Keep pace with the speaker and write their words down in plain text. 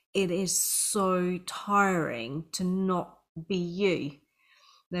it is so tiring to not be you.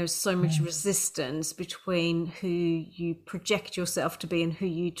 There's so much resistance between who you project yourself to be and who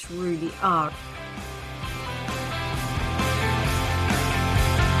you truly are.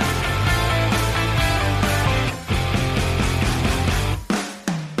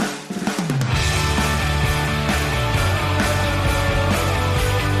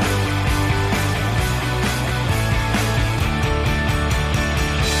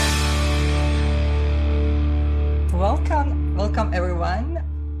 Welcome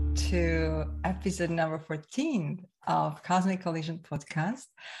everyone to episode number 14 of Cosmic Collision podcast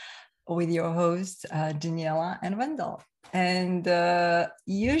with your hosts Daniela and Wendell. And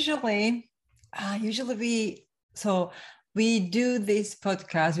usually we do this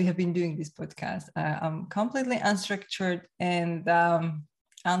podcast. We have been doing this podcast. Completely unstructured and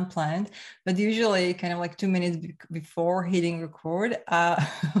unplanned, but usually kind of like 2 minutes before hitting record,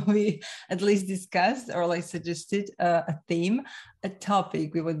 we at least discussed or like suggested a theme, a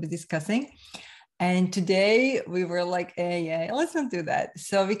topic we would be discussing. And today we were like, hey, let's not do that.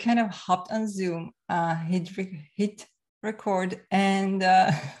 So we kind of hopped on Zoom, hit record, and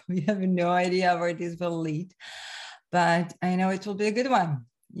we have no idea where this will lead, but I know it will be a good one.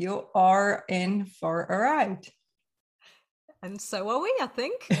 You are in for a ride. And so are we, I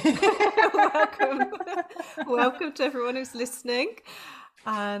think. Welcome to everyone who's listening.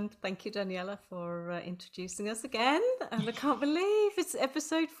 And thank you, Daniela, for introducing us again. And I can't believe it's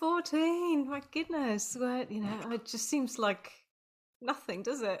episode 14. My goodness. Well, it just seems like nothing,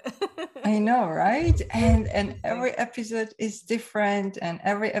 does it? I know, right? And every episode is different, and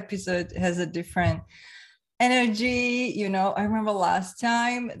every episode has a different energy. I remember last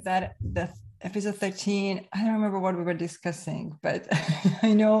time that the episode 13, I don't remember what we were discussing, but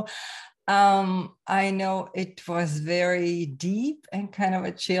I know it was very deep and kind of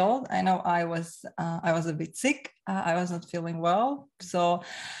a chill. I know I was a bit sick. I was not feeling well. So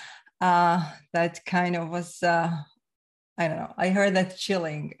that kind of was, I don't know. I heard that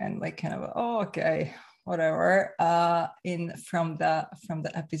chilling and like kind of, oh, okay, whatever, from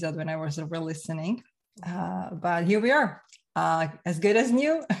the episode when I was listening. But here we are, as good as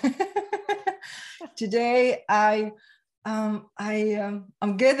new. Today, I'm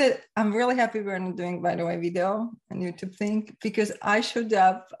good. I'm really happy we're not doing, by the way, video and YouTube thing, because I showed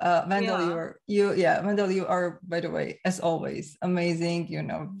up. Wendell, Wendell, you are, by the way, as always, amazing.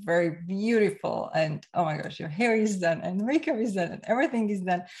 Very beautiful, and oh my gosh, your hair is done, and makeup is done, and everything is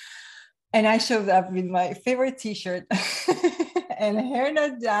done. And I showed up with my favorite T-shirt and hair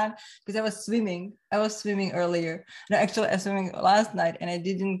not done because I was swimming. I was swimming earlier. No, actually, I was swimming last night, and I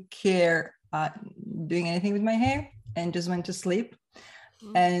didn't care doing anything with my hair and just went to sleep.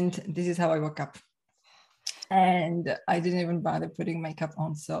 And this is how I woke up. And I didn't even bother putting makeup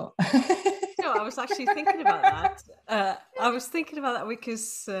on. So no, I was actually thinking about that. I was thinking about that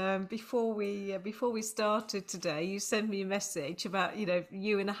because before we started today, you sent me a message about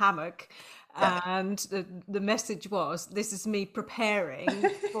you in a hammock, and the message was, "This is me preparing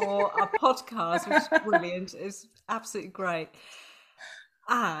for a podcast," which is brilliant. It's absolutely great.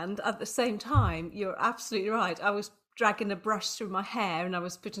 And at the same time, you're absolutely right. I was dragging a brush through my hair and I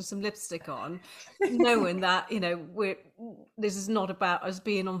was putting some lipstick on, knowing that, this is not about us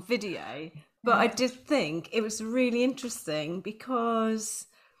being on video. But I did think it was really interesting because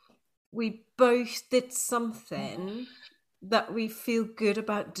we both did something that we feel good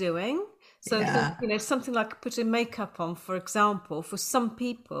about doing. So, something like putting makeup on, for example, for some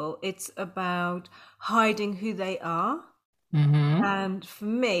people, it's about hiding who they are. Mm-hmm. And for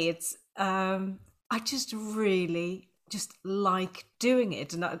me, it's I just really just like doing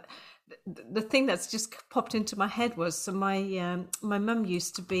it. And the thing that's just popped into my head was, so my mum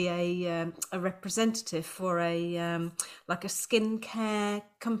used to be a representative for like a skincare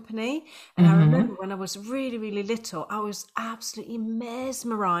company, and I remember when I was really, really little, I was absolutely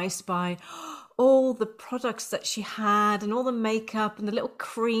mesmerized by all the products that she had and all the makeup and the little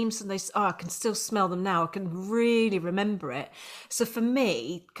creams, and I can still smell them now. I can really remember it. So for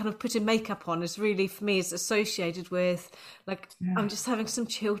me, kind of putting makeup on is really, for me, is associated with like, I'm just having some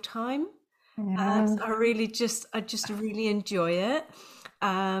chill time. And I just really enjoy it.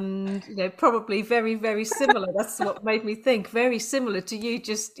 And probably very, very similar. That's what made me think, very similar to you,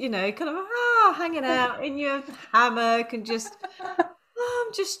 just kind of hanging out in your hammock and just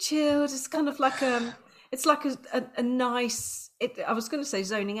I'm just chilled. It's kind of like it's like a nice. I was going to say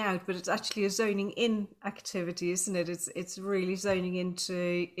zoning out, but it's actually a zoning in activity, isn't it? It's really zoning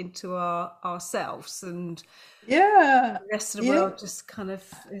into ourselves, and the rest of the world just kind of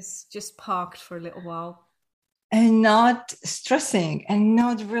is just parked for a little while. and not stressing and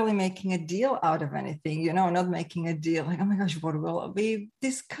not really making a deal out of anything, not making a deal like, oh my gosh, what will I be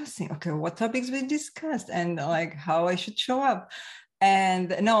discussing? Okay, what topics we discussed and like how I should show up.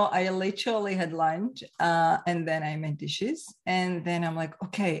 And no, I literally had lunch and then I made dishes. And then I'm like,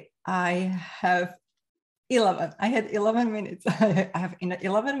 okay, I had 11 minutes. I have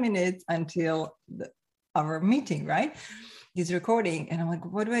 11 minutes until our meeting, right? This recording. And I'm like,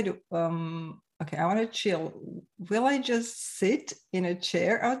 what do I do? Okay, I want to chill. Will I just sit in a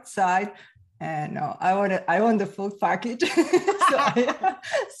chair outside? And no, I want the full package.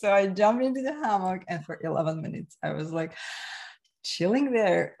 so I jumped into the hammock, and for 11 minutes, I was like chilling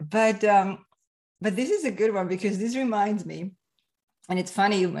there. But this is a good one because this reminds me, and it's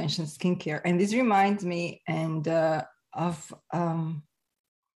funny you mentioned skincare, and this reminds me of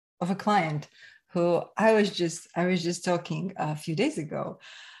a client who I was just talking a few days ago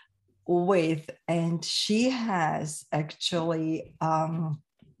with, and she has actually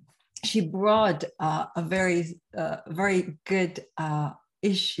she brought a very good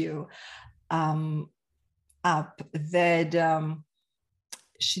issue up that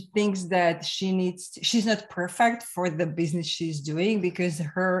she thinks that she's not perfect for the business she's doing because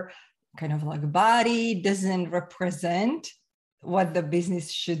her kind of like body doesn't represent what the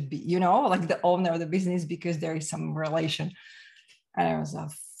business should be, like the owner of the business, because there is some relation. And I was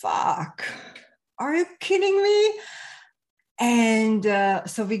like, fuck, are you kidding me? And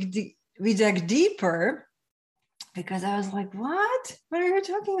so we dug deeper because I was like, what are you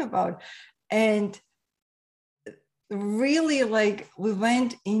talking about? And really, like, we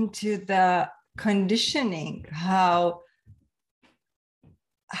went into the conditioning, how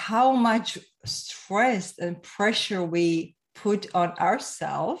much stress and pressure we put on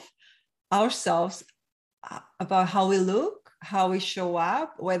ourselves about how we look, how we show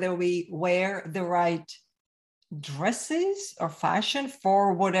up, whether we wear the right dresses or fashion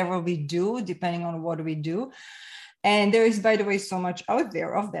for whatever we do, depending on what we do. And there is, by the way, so much out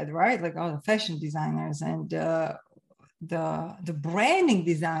there of that, right? Like all the fashion designers and the branding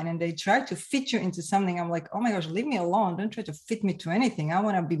design, and they try to fit you into something. I'm like, oh my gosh, leave me alone. Don't try to fit me to anything. I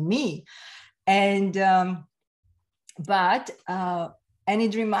want to be me. And and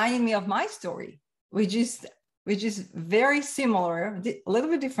it reminded me of my story, which is very similar, a little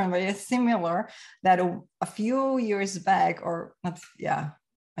bit different, but it's similar. That a few years back, or not,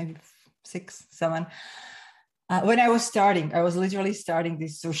 maybe 6, 7. When I was literally starting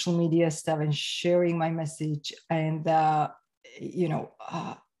this social media stuff and sharing my message. And, I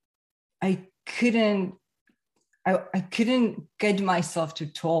couldn't get myself to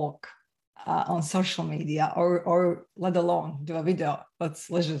talk on social media or let alone do a video. Let's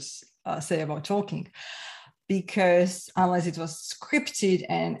just say about talking, because unless it was scripted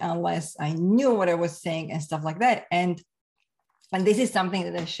and unless I knew what I was saying and stuff like that. And this is something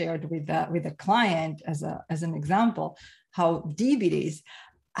that I shared with a client as an example, how deep it is.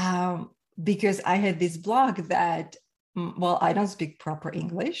 Because I had this blog that, well, I don't speak proper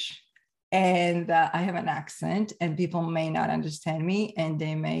English, and I have an accent, and people may not understand me, and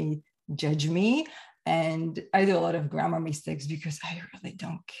they may judge me. And I do a lot of grammar mistakes because I really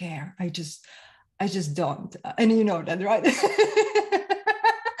don't care. I just don't. And you know that, right?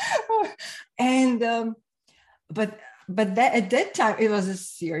 And, but that at that time, it was a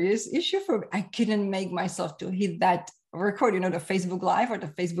serious issue for me. I couldn't make myself to hit that record, the Facebook Live or the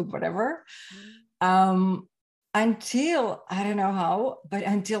Facebook whatever, until, I don't know how, but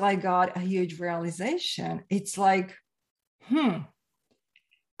until I got a huge realization. It's like,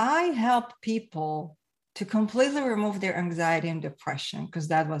 I help people to completely remove their anxiety and depression, because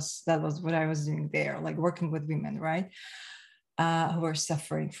that was what I was doing there, like working with women, right? Who are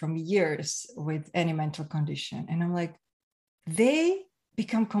suffering from years with any mental condition. And I'm like, they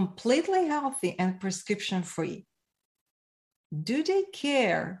become completely healthy and prescription free. Do they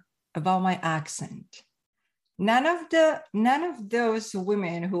care about my accent? None of those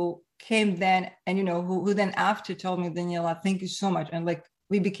women who came then, and who then after told me, Daniela, thank you so much, and like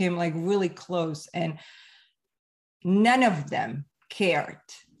we became like really close, and none of them cared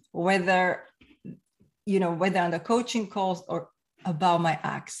whether on the coaching calls or about my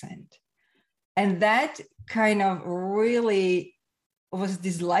accent. And that kind of really was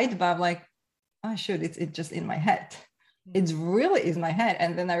this light bulb, like, oh shoot, it's just in my head. It's really is my head.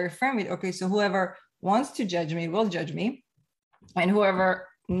 And then I reframe it. Okay, so whoever wants to judge me will judge me, and whoever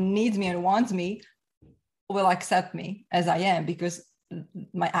needs me and wants me will accept me as I am, because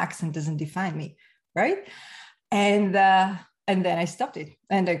my accent doesn't define me, right? And then I stopped it,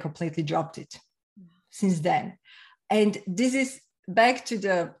 and I completely dropped it since then. And this is back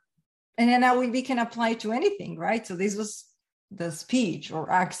to And then now we can apply to anything, right? So this was the speech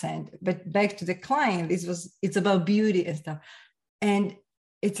or accent, but back to the client, it's about beauty and stuff. And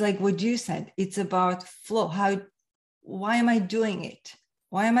it's like what you said, it's about flow. Why am I doing it?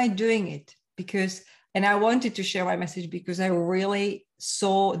 Why am I doing it? Because, and I wanted to share my message because I really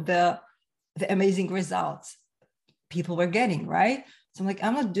saw the amazing results people were getting, right? So I'm like,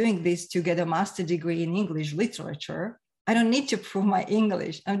 I'm not doing this to get a master's degree in English literature. I don't need to prove my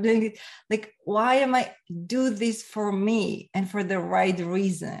English. I'm doing it like, why am I do this for me and for the right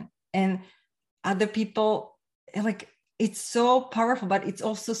reason? And other people, like, it's so powerful, but it's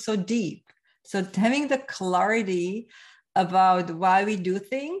also so deep. So having the clarity about why we do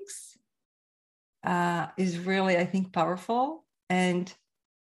things is really, I think, powerful. And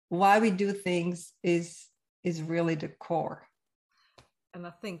why we do things is really the core. And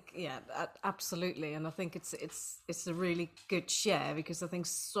I think, yeah, absolutely. And I think it's a really good share, because I think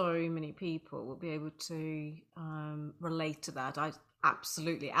so many people will be able to relate to that. I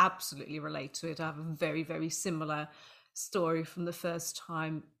absolutely relate to it. I have a very, very similar story from the first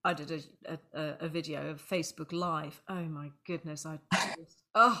time I did a video of Facebook Live. Oh my goodness, I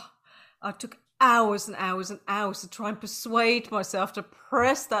took hours and hours and hours to try and persuade myself to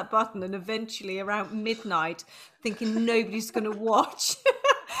press that button, and eventually around midnight, thinking nobody's going to watch,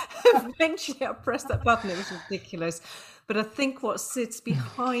 eventually I pressed that button. It was ridiculous. But I think what sits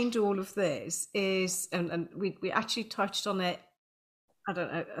behind all of this is, and we actually touched on it, I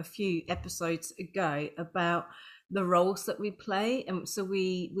don't know, a few episodes ago, about the roles that we play. And so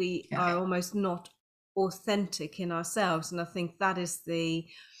we are almost not authentic in ourselves. And I think that is the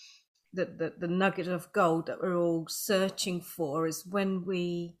nugget of gold that we're all searching for, is when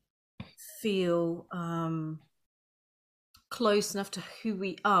we feel close enough to who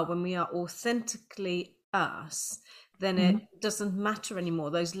we are, when we are authentically us, then it doesn't matter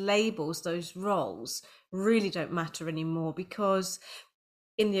anymore. Those labels, those roles really don't matter anymore, because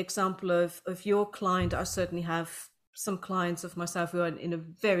in the example of your client, I certainly have some clients of myself who are in a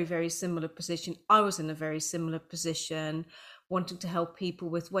very, very similar position. I was in a very similar position, wanting to help people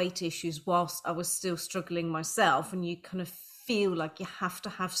with weight issues whilst I was still struggling myself. And you kind of feel like you have to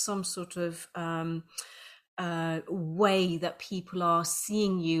have some sort of way that people are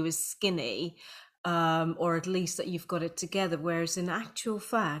seeing you as skinny, or at least that you've got it together. Whereas in actual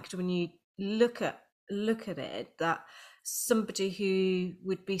fact, when you look at it, that somebody who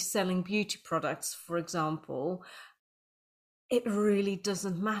would be selling beauty products, for example, it really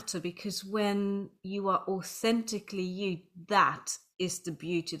doesn't matter, because when you are authentically you, that is the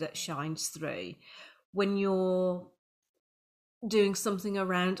beauty that shines through. When you're doing something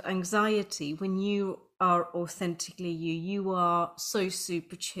around anxiety, when you are authentically you, you are so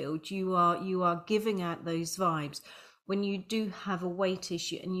super chilled, you are giving out those vibes. When you do have a weight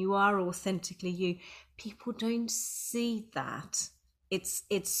issue and you are authentically you, people don't see that. It's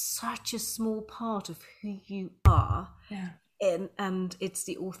such a small part of who you are. Yeah. And it's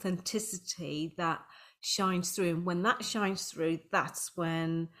the authenticity that shines through. And when that shines through, that's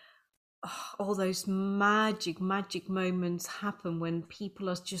when all those magic moments happen, when people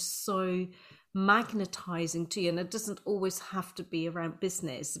are just so magnetizing to you. And it doesn't always have to be around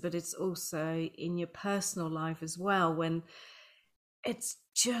business, but it's also in your personal life as well, when it's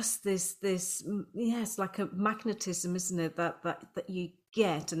just this it's like a magnetism, isn't it, that you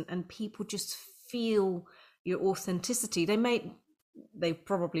get, and people just feel your authenticity. They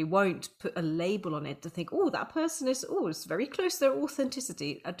probably won't put a label on it to think, oh, that person is, it's very close to their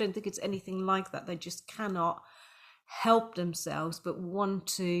authenticity. I don't think it's anything like that. They just cannot help themselves but want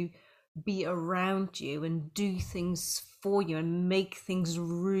to be around you and do things for you and make things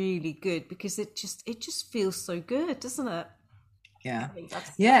really good, because it just feels so good, doesn't it? Yeah.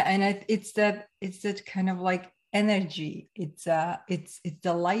 And it's that kind of like energy. It's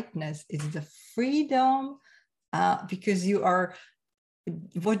the lightness, it's the freedom, because you are,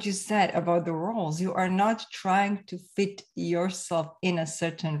 what you said about the roles, you are not trying to fit yourself in a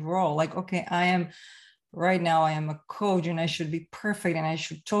certain role. Like, okay, right now I am a coach and I should be perfect and I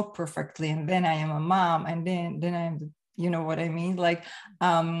should talk perfectly, and then I am a mom, and then I am you know what I mean? Like,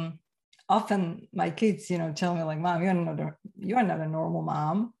 often my kids, tell me like, Mom, you are not a normal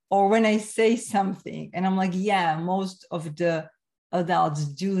mom. Or when I say something and I'm like, yeah, most of the adults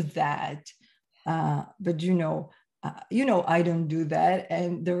do that. But I don't do that.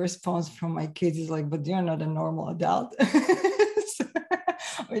 And the response from my kids is like, but you're not a normal adult.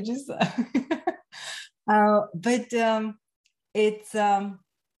 Which is, but it's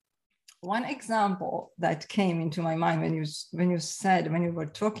one example that came into my mind when you were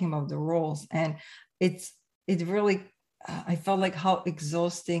talking about the roles, and it really I felt like how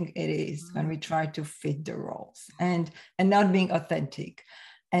exhausting it is when we Mm. try to fit the roles and not being authentic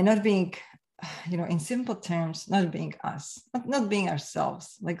and not being, in simple terms, not being us, not being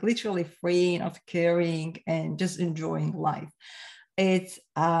ourselves, like literally free of caring and just enjoying life. It's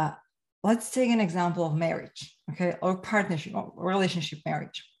let's take an example of marriage, okay, or partnership or relationship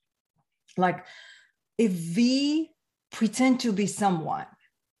marriage. Like if we pretend to be someone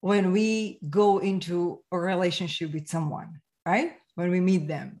when we go into a relationship with someone, right? When we meet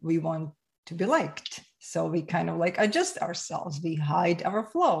them, we want to be liked. So we kind of like adjust ourselves. We hide our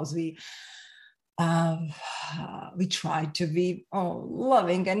flaws. Um, we try to be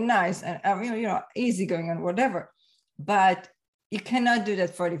loving and nice and easygoing and whatever. But you cannot do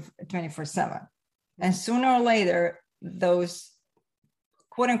that for 24/7. And sooner or later, those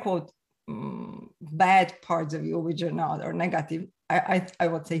quote unquote bad parts of you, which are not, or negative, I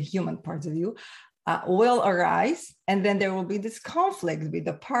would say human parts of you, will arise. And then there will be this conflict with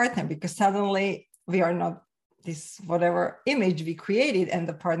the partner because suddenly we are not this whatever image we created, and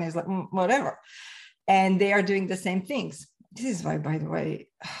the partner is like, whatever. And they are doing the same things. This is why, by the way,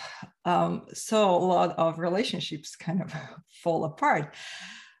 so a lot of relationships kind of fall apart.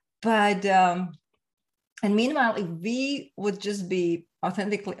 But and meanwhile, if we would just be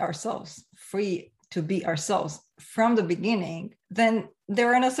authentically ourselves, free to be ourselves from the beginning, then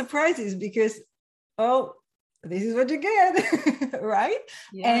there are no surprises because, oh, this is what you get, right?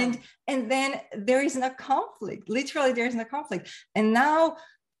 Yeah. And then there is no conflict. Literally, there is no conflict. And now,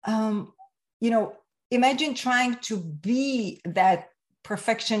 um, imagine trying to be that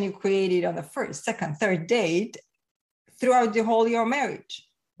perfection you created on the first, second, third date throughout the whole your marriage.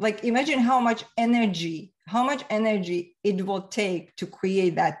 Like imagine how much energy it will take to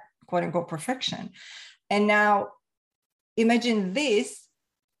create that quote unquote perfection. And now imagine this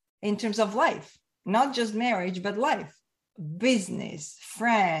in terms of life, not just marriage, but life, business,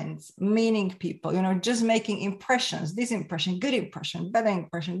 friends, meeting people, just making impressions, this impression, good impression, better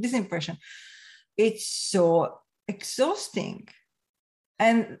impression, this impression. It's so exhausting.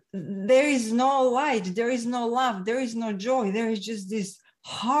 And there is no light, there is no love, there is no joy. There is just this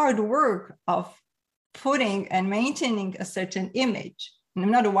hard work of putting and maintaining a certain image,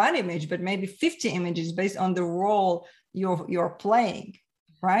 not one image, but maybe 50 images based on the role you're playing,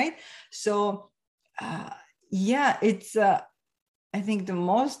 right? So, yeah, it's. I think the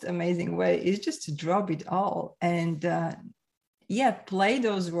most amazing way is just to drop it all and, yeah, play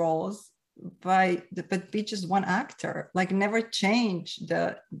those roles but be just one actor. Like never change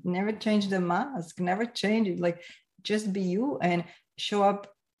the mask, never change it. Like just be you and show up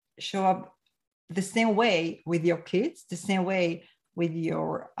the same way with your kids, the same way with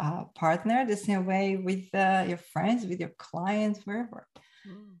your partner, the same way with your friends, with your clients, wherever.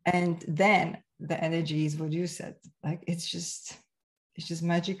 And then the energy is what you said. Like it's just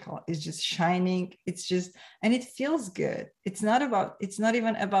magical. It's just shining. It's just, and it feels good. It's not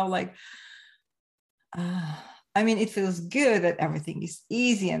even about like, uh, I mean, it feels good that everything is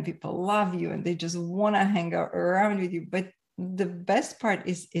easy and people love you and they just want to hang out around with you. But the best part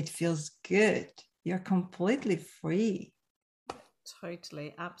is it feels good. You're completely free.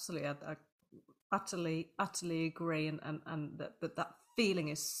 Totally, absolutely. I utterly agree, and that feeling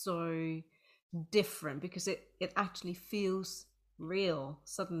is so different because it actually feels real.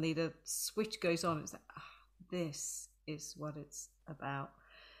 Suddenly, the switch goes on. It's like, this is what it's about.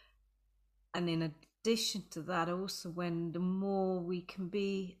 And in addition to that, also when the more we can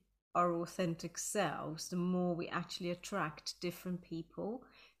be our authentic selves, the more we actually attract different people.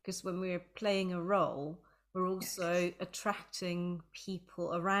 Because when we're playing a role, we're also Yes. attracting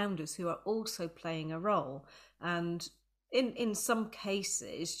people around us who are also playing a role. And in some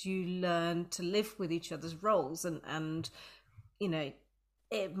cases, you learn to live with each other's roles, and you know,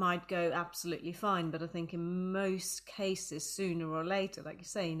 it might go absolutely fine, but I think in most cases, sooner or later, like you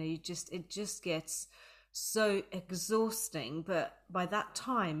say, it just gets so exhausting. But by that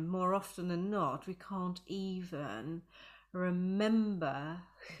time, more often than not, we can't even remember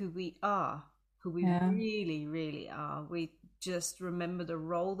who we are, who we Yeah. really, really are. We just remember the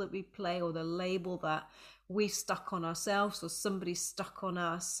role that we play or the label that we stuck on ourselves or somebody stuck on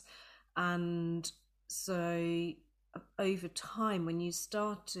us. And so over time, when you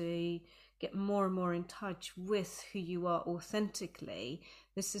start to get more and more in touch with who you are authentically,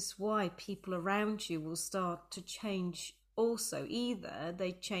 this is why people around you will start to change also. Either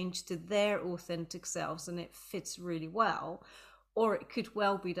they change to their authentic selves and it fits really well, or it could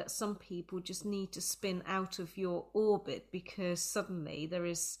well be that some people just need to spin out of your orbit because suddenly there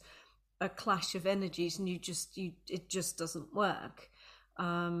is a clash of energies and it just doesn't work.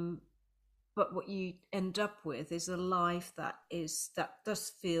 um but what you end up with is a life that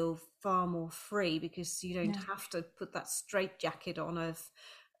does feel far more free, because you don't Yeah. have to put that straight jacket on of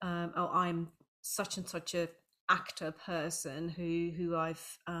oh, I'm such and such a actor person who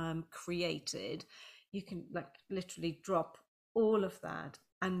I've created. You can like literally drop all of that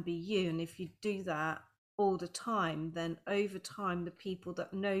and be you. And if you do that all the time, then over time the people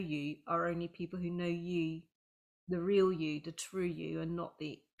that know you are only people who know you, the real you, the true you, and not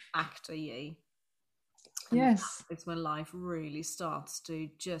the actor you. And Yes, that is when life really starts to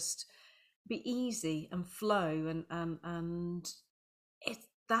just be easy and flow, and it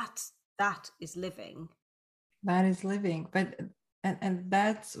that is living. that is living. But and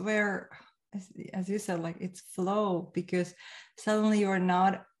that's where, as you said, like it's flow, because suddenly you're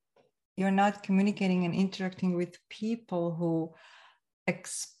not communicating and interacting with people who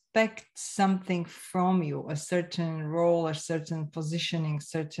expect something from you, a certain role, a certain positioning,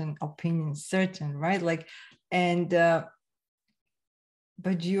 certain opinion, certain, right? Like, and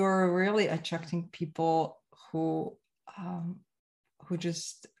but you're really attracting people who um, who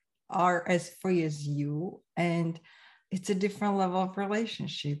just are as free as you, and it's a different level of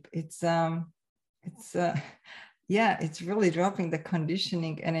relationship. It's yeah, it's really dropping the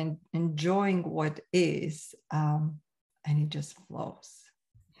conditioning and enjoying what is, and it just flows.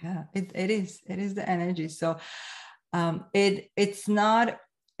 Yeah, it is the energy. So it's not,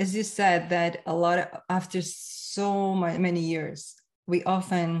 as you said, that a lot of, after so many years, we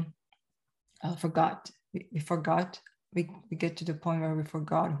often forgot. We forgot. We get to the point where we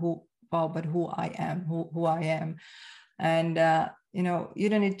forgot who, well, but who I am, who I am. And you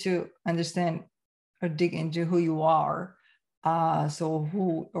don't need to understand or dig into who you are. So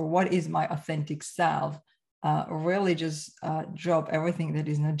who or what is my authentic self? Really just drop everything that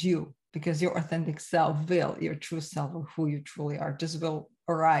is not you, because your authentic self will, your true self of who you truly are, just will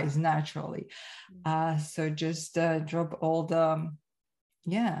arise naturally. So just drop all the,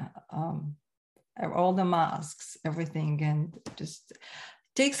 yeah, all the masks, everything, and just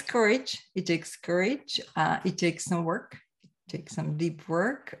takes courage. It takes courage. It takes some work. It takes some deep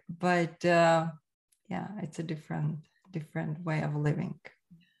work, but yeah, it's a different way of living.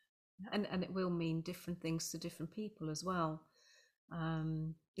 And it will mean different things to different people as well.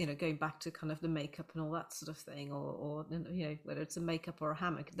 Going back to kind of the makeup and all that sort of thing, or whether it's a makeup or a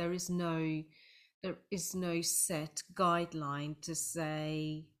hammock, there is no set guideline to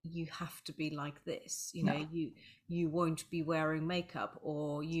say you have to be like this. No, You won't be wearing makeup,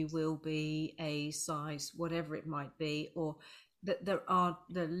 or you will be a size whatever it might be, or that there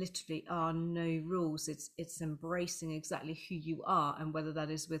literally are no rules. It's embracing exactly who you are, and whether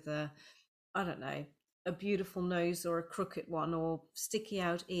that is with a, I don't know, a beautiful nose or a crooked one, or sticky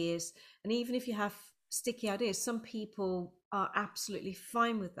out ears. And even if you have sticky out ears, some people are absolutely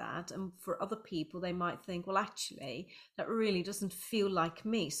fine with that. And for other people, they might think, well, actually, that really doesn't feel like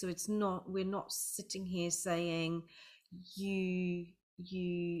me. So we're not sitting here saying you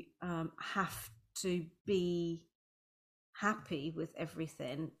have to be happy with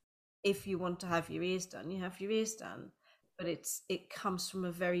everything. If you want to have your ears done, you have your ears done, but it comes from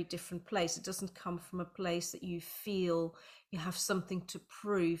a very different place. It doesn't come from a place that you feel you have something to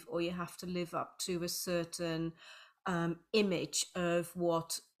prove, or you have to live up to a certain image of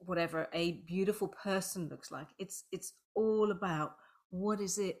whatever a beautiful person looks like. It's all about what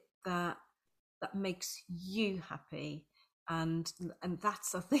is it that makes you happy. And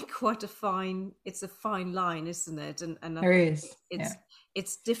that's, I think, quite a fine, it's a fine line, isn't it? And I there think is. it's Yeah,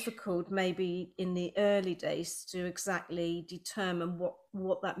 it's difficult maybe in the early days to exactly determine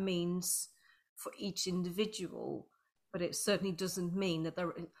what that means for each individual, but it certainly doesn't mean that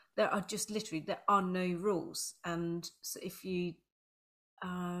there are just literally there are no rules. And so if you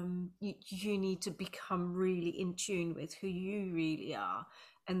need to become really in tune with who you really are,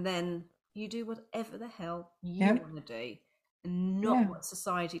 and then you do whatever the hell you yeah, want to do, and not yeah. what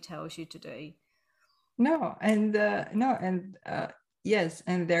society tells you to do. No, and no, and yes,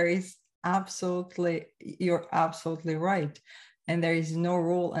 and there is absolutely, you're absolutely right, and there is no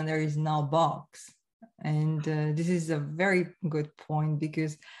rule and there is no box, and this is a very good point,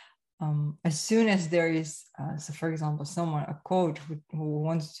 because as soon as there is, so for example, someone, a coach who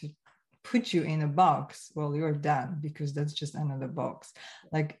wants to put you in a box, well, you're done, because that's just another box.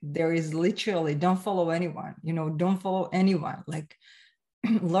 Like, there is literally, don't follow anyone, don't follow anyone, like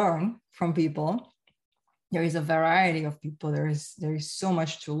learn from people. There is a variety of people, there is so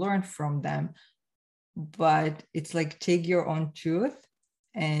much to learn from them, but it's like, take your own truth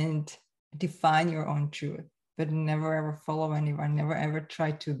and define your own truth, but never ever follow anyone, never ever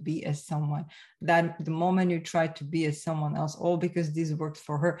try to be as someone. That the moment you try to be as someone else, oh, because this works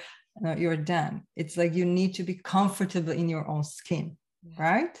for her, no, you're done. It's like you need to be comfortable in your own skin,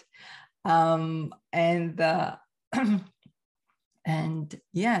 right? And and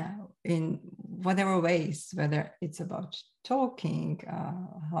yeah, in whatever ways, whether it's about talking,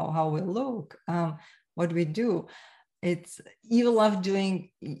 how we look, what we do, it's you love doing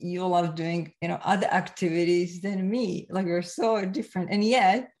other activities than me, like we're so different, and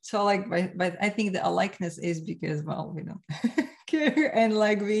yet so like but I think the alikeness is because, well, we don't care, and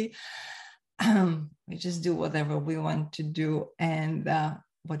like we just do whatever we want to do, and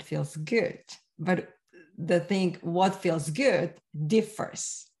what feels good. But the thing, what feels good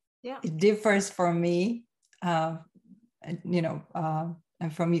differs. It differs for me, and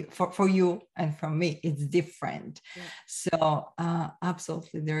from you, for you and from me, it's different. So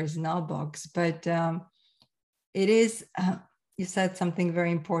absolutely there is no box, but it is you said something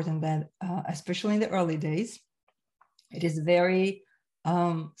very important, that especially in the early days, it is very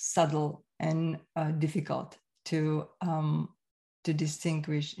subtle and difficult to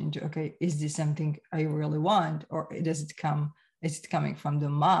distinguish into, okay, is this something I really want, or is it coming from the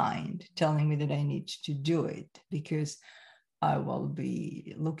mind telling me that I need to do it because I will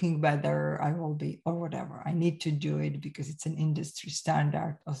be looking better, I will be, or whatever, I need to do it because it's an industry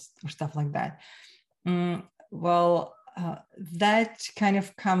standard, or stuff like that. That kind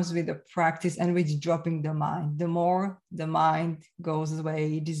of comes with the practice and with dropping the mind. The more the mind goes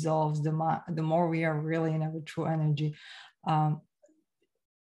away, dissolves, the more we are really in our true energy.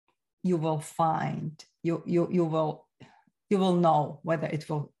 You will find, you will know whether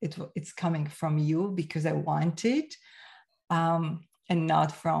it's coming from you because I want it, and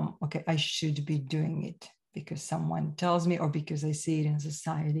not from, okay, I should be doing it because someone tells me or because I see it in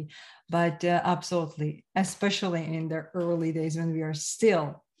society. But absolutely, especially in the early days when we are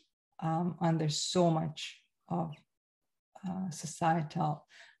still under so much of societal,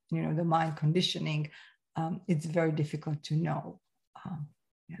 the mind conditioning, it's very difficult to know.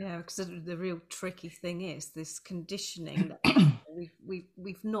 Because the real tricky thing is this conditioning that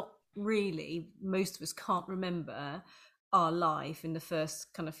we've not really, most of us can't remember our life in the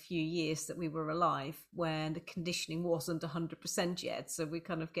first kind of few years that we were alive when the conditioning wasn't 100% yet. So we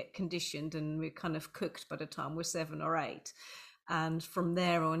kind of get conditioned and we're kind of cooked by the time we're 7 or 8. And from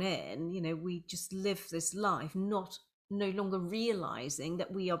there on in, we just live this life, no longer realizing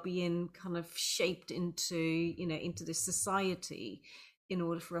that we are being kind of shaped into this society in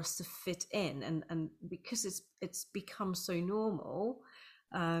order for us to fit in, and because it's become so normal,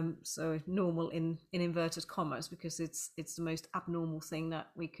 so normal in inverted commas, because it's the most abnormal thing that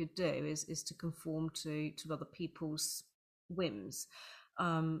we could do is to conform to other people's whims,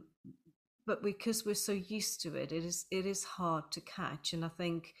 but because we're so used to it, it is hard to catch. And I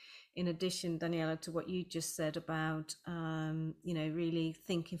think, in addition, Daniela, to what you just said about really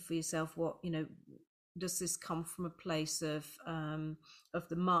thinking for yourself, what does this come from a place of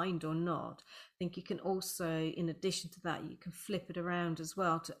the mind or not? I think you can also, in addition to that, you can flip it around as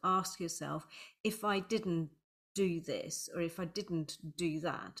well to ask yourself, if I didn't do this or if I didn't do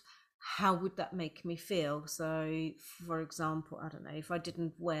that, how would that make me feel? So, for example, I don't know, if I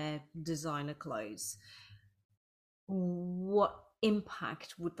didn't wear designer clothes, what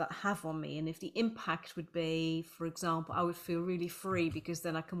impact would that have on me? And if the impact would be, for example, I would feel really free because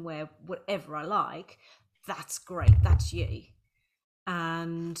then I can wear whatever I like, that's great, that's you.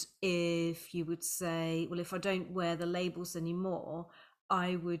 And if you would say, well, if I don't wear the labels anymore,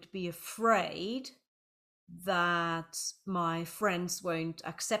 I would be afraid that my friends won't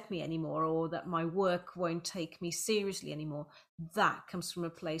accept me anymore, or that my work won't take me seriously anymore. That comes from a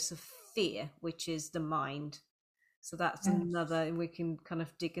place of fear, which is the mind. So that's another, we can kind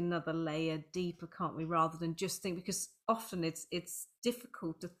of dig another layer deeper, can't we? Rather than just think, because often it's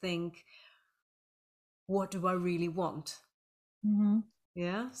difficult to think, what do I really want? So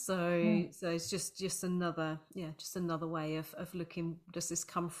it's just another way of looking. Does this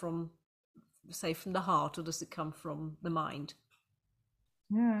come from, say, from the heart, or does it come from the mind?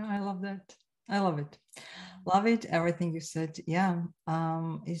 I love that. I love it. Love it. Everything you said,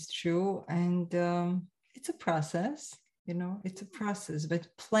 is true. And it's a process, it's a process, but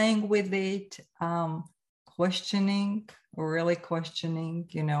playing with it, questioning, really questioning,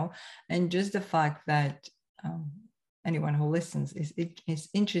 and just the fact that anyone who listens is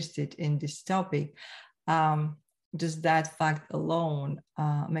interested in this topic, just that fact alone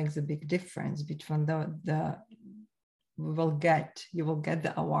makes a big difference between you will get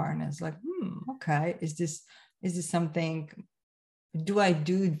the awareness, like, okay, is this something, do I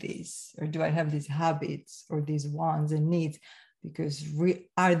do this, or do I have these habits or these wants and needs because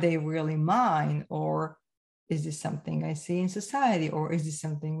are they really mine, or is this something I see in society, or is this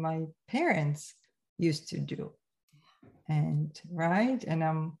something my parents used to do? And right, and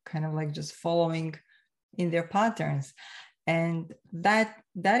I'm kind of like just following in their patterns, and that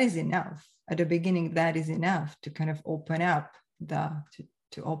is enough at the beginning. That is enough to kind of open up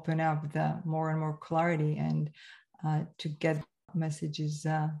to open up the more and more clarity, and to get messages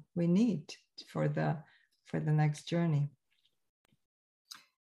we need for the next journey.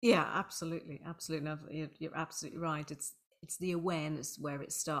 Yeah, absolutely, absolutely. No, you're absolutely right. It's the awareness where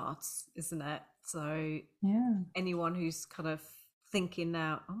it starts, isn't it? So Yeah. anyone who's kind of thinking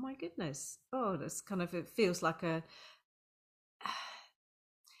now, oh my goodness, oh, this kind of, it feels like the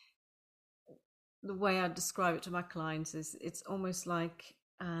way I describe it to my clients is it's almost like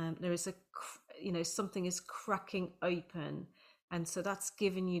there is something is cracking open, and so that's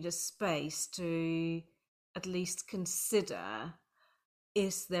giving you the space to at least consider,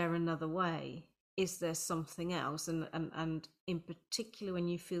 is there another way, is there something else, and in particular when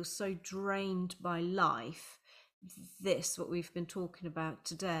you feel so drained by life, this, what we've been talking about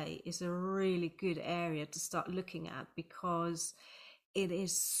today, is a really good area to start looking at, because it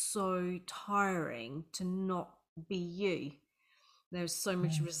is so tiring to not be you. There's so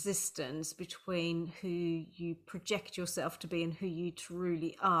much resistance between who you project yourself to be and who you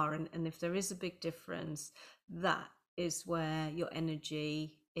truly are. And if there is a big difference, that is where your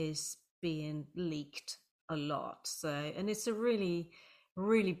energy is being leaked a lot. So, and it's a really,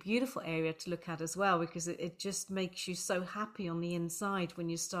 really beautiful area to look at as well, because it just makes you so happy on the inside when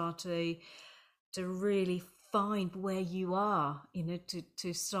you start to really find where you are,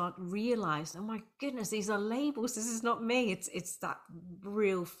 to start realize, oh my goodness, these are labels, this is not me. It's that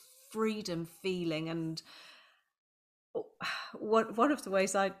real freedom feeling. And one of the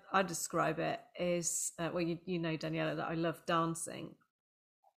ways I describe it is, well, you know, Daniela, that I love dancing,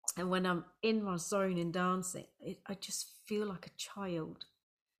 and when I'm in my zone in dancing, I just feel like a child,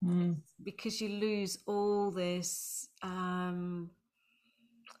 because you lose all this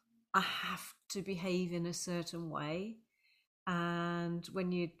I have to behave in a certain way. And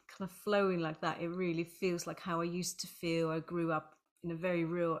when you're kind of flowing like that, it really feels like how I used to feel. I grew up in a very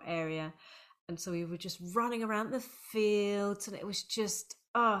rural area, and so we were just running around the fields, and it was just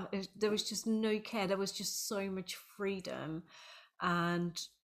there was just no care. There was just so much freedom, and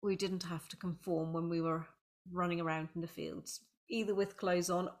we didn't have to conform when we were running around in the fields, either with clothes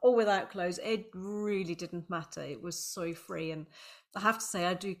on or without clothes. It really didn't matter. It was so free. And I have to say,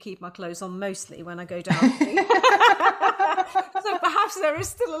 I do keep my clothes on mostly when I go dancing. So perhaps there is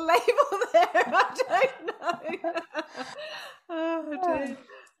still a label there. I don't know. Oh, dear.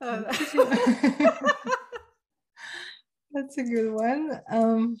 That's a good one.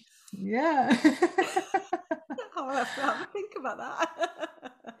 Yeah. I'll have to think about that.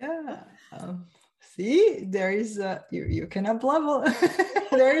 Yeah. See, there is you can up level.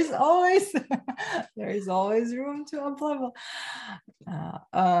 there is always room to up level.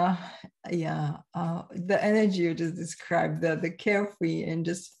 The energy you just described, the carefree and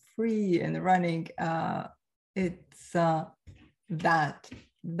just free and running. It's that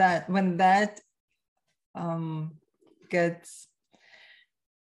when that gets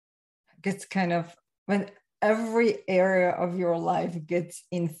kind of, when every area of your life gets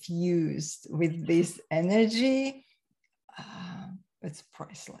infused with this energy, it's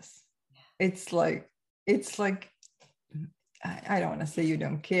priceless. It's like I don't want to say you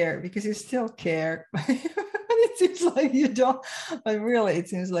don't care, because you still care, but it seems like you don't. But really, it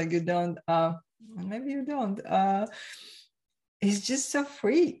seems like you don't. Maybe you don't. It's just so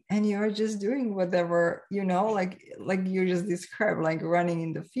free, and you're just doing whatever, like you just described, like running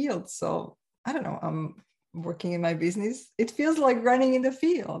in the field. So I don't know. I'm working in my business. It feels like running in the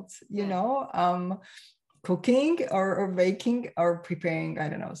fields. Cooking or baking or preparing, I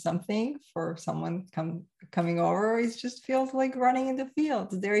don't know, something for someone coming over. It just feels like running in the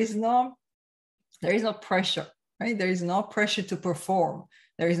fields. There is no pressure, right? There is no pressure to perform.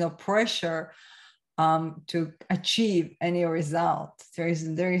 There is no pressure to achieve any result. There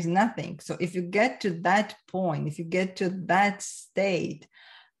is nothing. So if you get to that point, if you get to that state,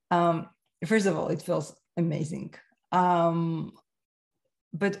 first of all, it feels amazing.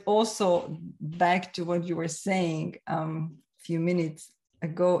 But also, back to what you were saying a few minutes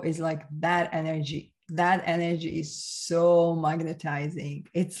ago, is like that energy is so magnetizing.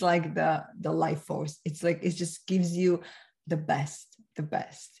 It's like the life force. It's like, it just gives you the best,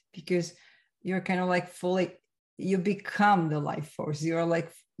 because you're kind of like fully, you become the life force. You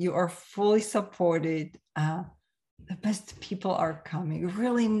are fully supported. The best people are coming,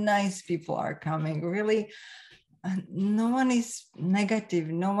 really nice people are coming, really no one is negative.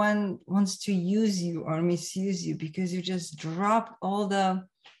 No one wants to use you or misuse you, because you just drop all the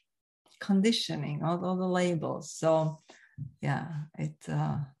conditioning, all the labels. So yeah, it's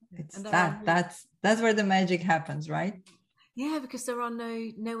And there are that's where the magic happens, right? yeah, because there are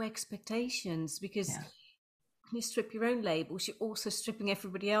no expectations, because Yeah. when you strip your own labels, you're also stripping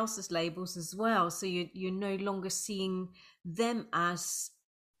everybody else's labels as well. So you're no longer seeing them as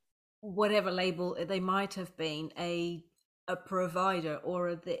whatever label they might have been, a provider or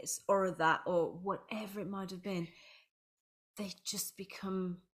a this or a that or whatever it might have been. They just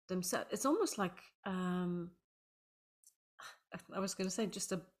become themselves. It's almost like I was going to say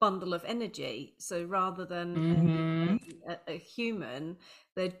just a bundle of energy. So rather than Mm-hmm. a human,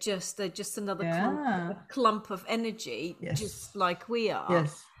 they're just another Yeah. clump of energy, Yes. just like we are,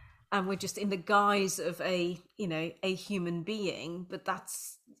 Yes. and we're just in the guise of a human being. But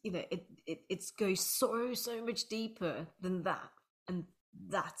that's it goes so much deeper than that, and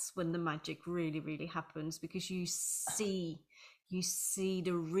that's when the magic really happens, because you see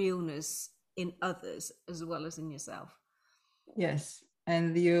the realness in others as well as in yourself. Yes.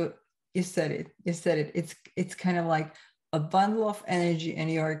 And you said it. You said it. It's kind of like a bundle of energy, and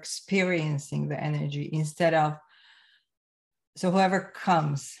you're experiencing the energy instead of, so whoever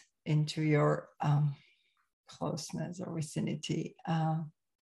comes into your closeness or vicinity,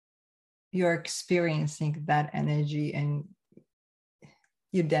 you're experiencing that energy, and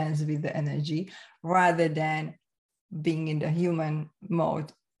you dance with the energy, rather than being in the human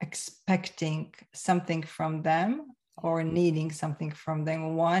mode, expecting something from them, or needing something from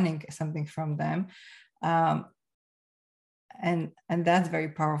them, wanting something from them. um, and that's very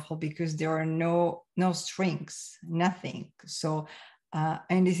powerful, because there are no strings, nothing. So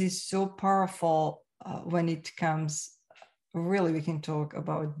and this is so powerful when it comes, really, we can talk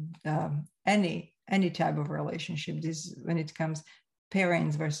about any type of relationship. This, when it comes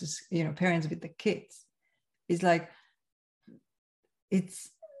parents versus, parents with the kids, it's like, it's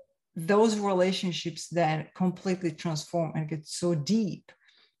those relationships that completely transform and get so deep,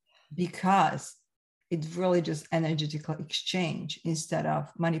 because it's really just energetical exchange instead of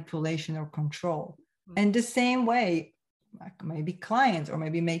manipulation or control. And the same way, like maybe clients, or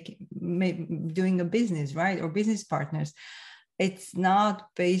maybe doing a business, right, or business partners, it's not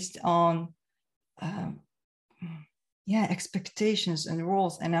based on um, expectations and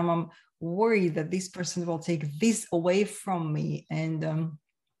rules, and I'm worried that this person will take this away from me. And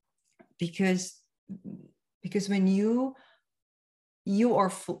because when you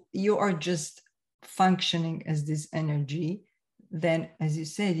are just functioning as this energy, then, as you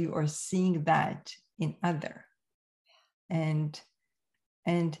said, you are seeing that in other. And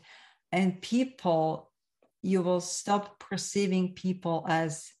and people, you will stop perceiving people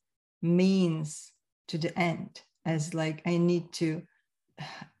as means to the end, as like, I need to,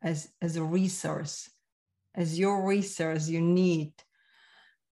 as a resource, as your resource, you need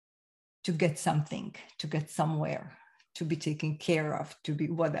to get something, to get somewhere, to be taken care of, to be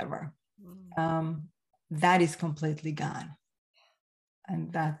whatever. That is completely gone.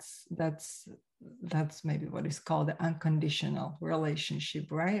 And that's maybe what is called the unconditional relationship,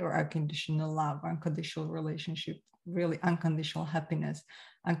 right? Or unconditional love, unconditional relationship, really unconditional happiness,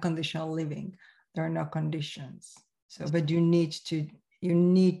 unconditional living. There are no conditions. So, but you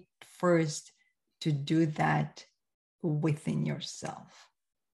need first to do that within yourself.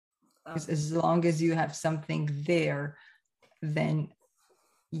 Because as long as you have something there, then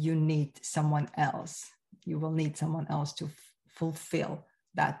you need someone else. You will need someone else to fulfill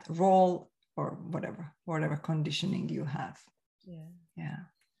that role, or whatever conditioning you have. Yeah,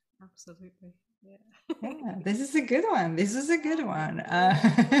 Absolutely. yeah. This is a good one. It's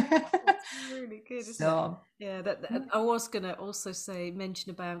really good, isn't it? So Yeah, that I was going to also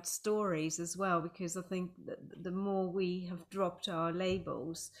mention about stories as well, because I think that the more we have dropped our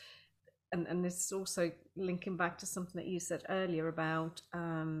labels, and this is also linking back to something that you said earlier about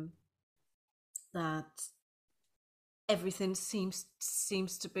that everything seems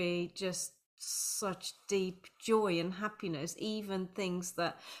to be just such deep joy and happiness, even things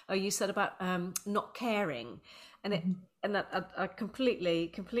that you said about not caring, and it and that I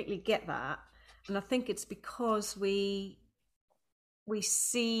completely get that. And I think it's because we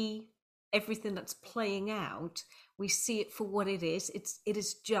see everything that's playing out, we see it for what it is. It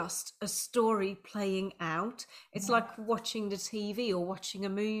is just a story playing out. It's like watching the TV or watching a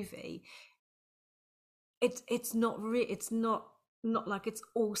movie. It's not like it's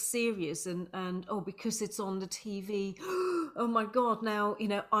all serious, and oh, because it's on the TV, oh my god, now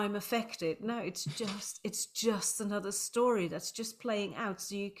I'm affected. No, it's just another story that's just playing out,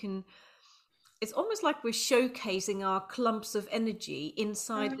 so you can it's almost like we're showcasing our clumps of energy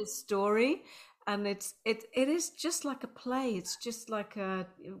inside the story, and it is just like a play. It's just like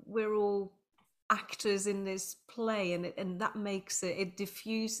we're all actors in this play, and that makes it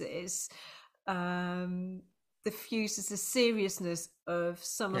diffuses um diffuses the seriousness of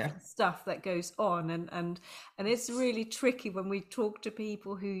some of Yeah. the stuff that goes on, and it's really tricky when we talk to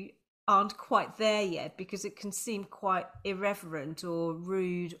people who aren't quite there yet, because it can seem quite irreverent or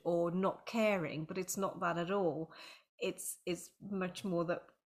rude or not caring, but it's not that at all. It's much more that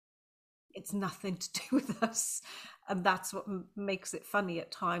it's nothing to do with us, and that's what makes it funny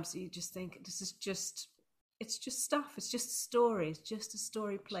at times. So you just think this is just, it's just stuff, it's just a story, it's just a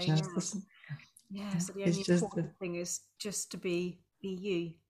story playing Just out. this, Yeah, yeah, so the only it's just important thing is just to be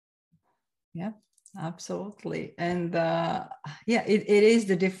you. yeah, absolutely. And yeah, it is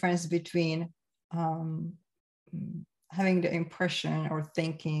the difference between um, having the impression or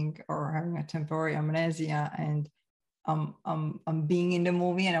thinking or having a temporary amnesia, and I'm being in the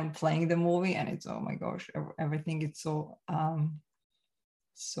movie and I'm playing the movie, and it's, oh my gosh, everything is so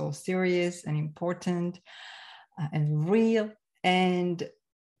so serious and important and real, and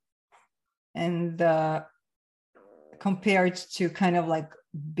compared to kind of like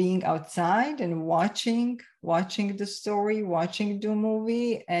being outside and watching the story, watching the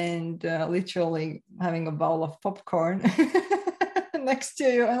movie, and literally having a bowl of popcorn next to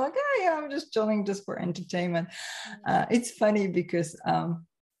you, and like, oh yeah, I'm just chilling just for entertainment. It's funny because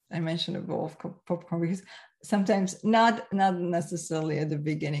I mentioned a bowl of popcorn because sometimes, not necessarily at the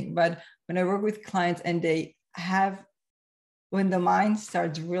beginning, but when I work with clients and they have, when the mind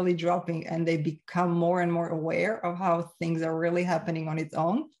starts really dropping and they become more and more aware of how things are really happening on its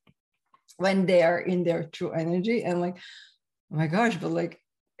own, when they are in their true energy, and like, oh my gosh, but like,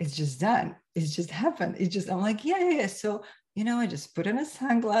 it's just done, it's just happened, it's just, I'm like, yeah. So, I just put on a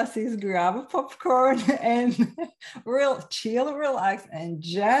sunglasses, grab a popcorn, and real chill, relax, and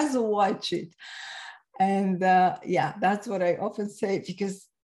just watch it. And yeah, that's what I often say, because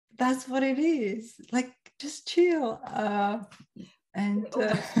that's what it is, like, just chill. And It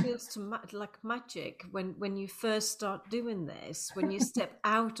almost feels like magic when you first start doing this, when you step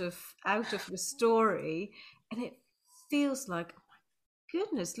out of the story, and it feels like, oh my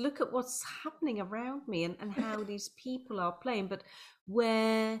goodness, look at what's happening around me, and how these people are playing. But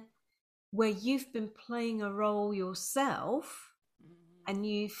where you've been playing a role yourself and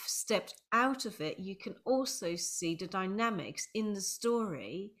you've stepped out of it, you can also see the dynamics in the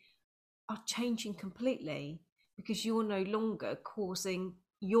story are changing completely, because you're no longer causing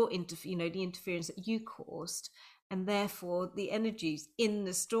the interference that you caused, and therefore the energies in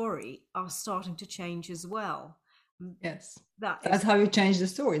the story are starting to change as well. yes, That that's is, how you change the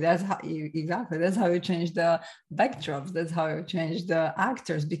story. That's how you, exactly, that's how you change the backdrops, that's how you change the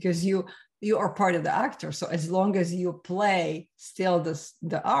actors, because you are part of the actor. So as long as you play still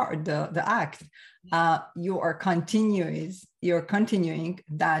the art, the act, you're continuing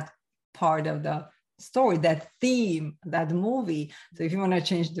that part of the story, that theme, that movie. So if you want to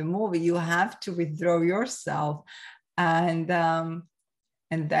change the movie, you have to withdraw yourself, and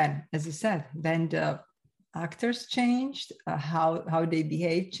then, as you said, then the actors changed, how they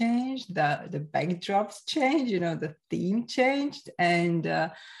behave changed, the backdrops changed, the theme changed, and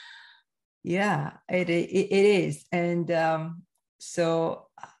yeah, it is. And so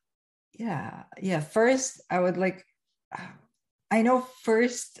yeah, first I would like, I know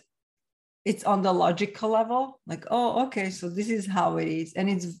first it's on the logical level, like, oh, okay, so this is how it is, and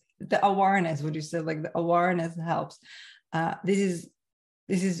it's the awareness, what you said, like the awareness helps. This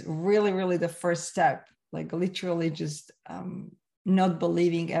is really, really the first step, like literally just not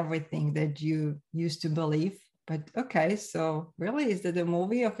believing everything that you used to believe. But okay, so really, is that a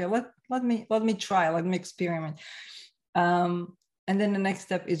movie? Okay, let me try, let me experiment. And then the next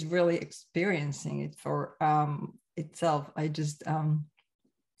step is really experiencing it for itself. I just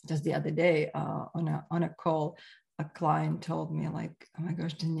the other day on a call, a client told me, like, oh my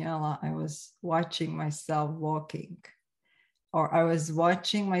gosh, Daniela, I was watching myself walking, or I was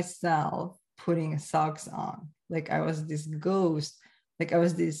watching myself putting socks on. Like I was this ghost, like I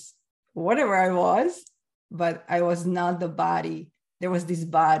was this whatever I was, but I was not the body. There was this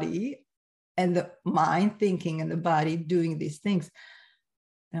body and the mind thinking and the body doing these things.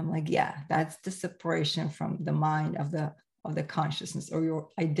 And I'm like, yeah, that's the separation from the mind of the consciousness, or your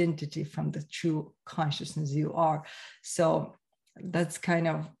identity from the true consciousness you are. So that's kind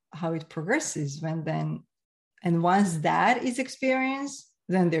of how it progresses when then, and once that is experienced,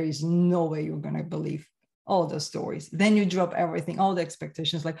 then there is no way you're going to believe all the stories. Then you drop everything, all the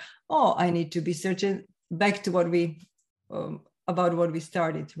expectations, like, oh, I need to be certain, back to what we about what we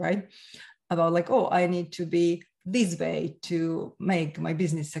started, right? about like, oh, I need to be this way to make my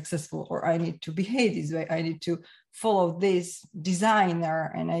business successful, or I need to behave this way, I need to follow this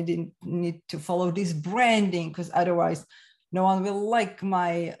designer, and I didn't need to follow this branding because otherwise no one will like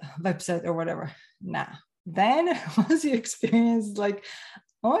my website or whatever. Nah. Then once you experience like,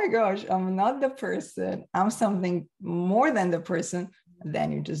 oh my gosh, I'm not the person, I'm something more than the person,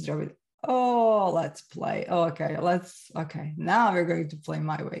 then you just drop it. Oh, let's play. Oh, okay, now we're going to play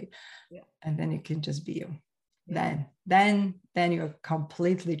my way. Yeah. And then you can just be you. Yeah. Then you're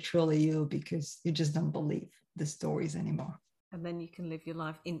completely truly you, because you just don't believe the stories anymore. And then you can live your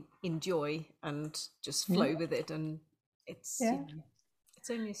life in joy and just flow with it, and it's it's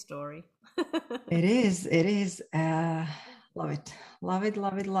only a story. It is love it, love it,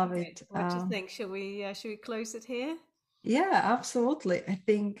 love it, love Okay. it. What do you think? Shall we close it here? Yeah, absolutely. I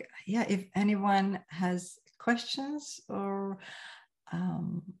think, yeah, if anyone has questions, um,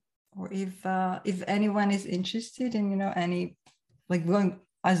 or if anyone is interested in, any like going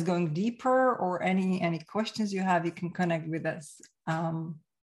deeper, or any questions you have, you can connect with us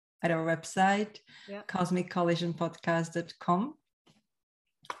at our website, cosmiccollisionpodcast.com.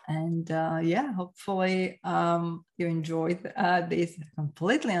 And hopefully you enjoyed this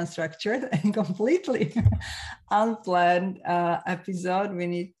completely unstructured and completely unplanned episode. We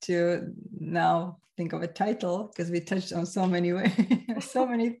need to now think of a title, because we touched on so many so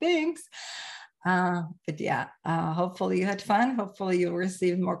many things. But hopefully you had fun. Hopefully you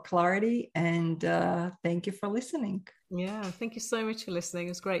received more clarity, and thank you for listening. Yeah, thank you so much for listening. It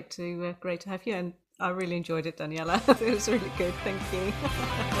was great to have you, and I really enjoyed it, Daniela. It was really good. Thank you.